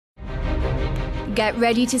Get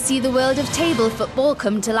ready to see the world of table football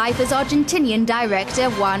come to life as Argentinian director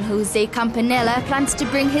Juan José Campanella plans to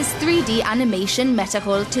bring his 3D animation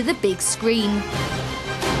Metegol to the big screen.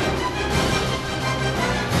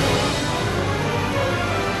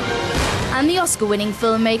 And the Oscar-winning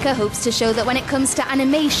filmmaker hopes to show that when it comes to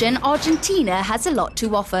animation, Argentina has a lot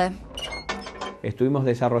to offer.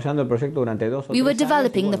 We were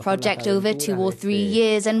developing the project over 2 or 3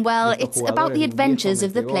 years, and well, it's about the adventures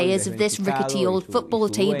of the players of this rickety old football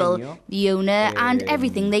table, the owner, and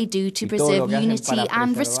everything they do to preserve unity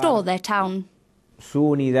and restore their town.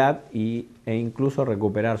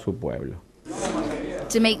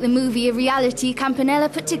 To make the movie a reality, Campanella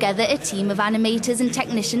put together a team of animators and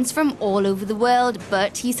technicians from all over the world,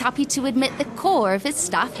 but he's happy to admit the core of his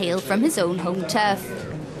staff hail from his own home turf.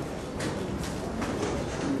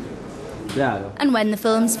 And when the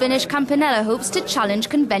film's finished, Campanella hopes to challenge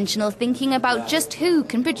conventional thinking about just who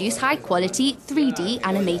can produce high-quality 3D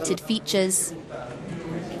animated features.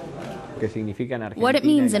 What it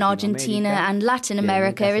means in Argentina and Latin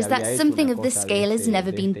America is that something of this scale has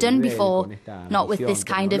never been done before, not with this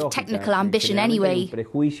kind of technical ambition anyway.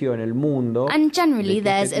 And generally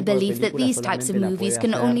there's a belief that these types of movies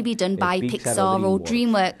can only be done by Pixar or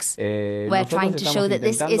DreamWorks. We're trying to show that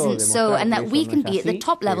this isn't so and that we can be at the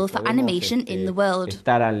top level for animation in the world.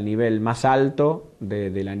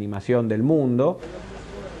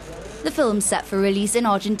 The film's set for release in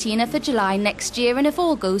Argentina for July next year, and if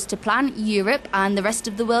all goes to plan, Europe and the rest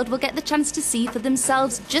of the world will get the chance to see for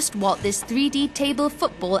themselves just what this 3D table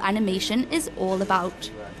football animation is all about.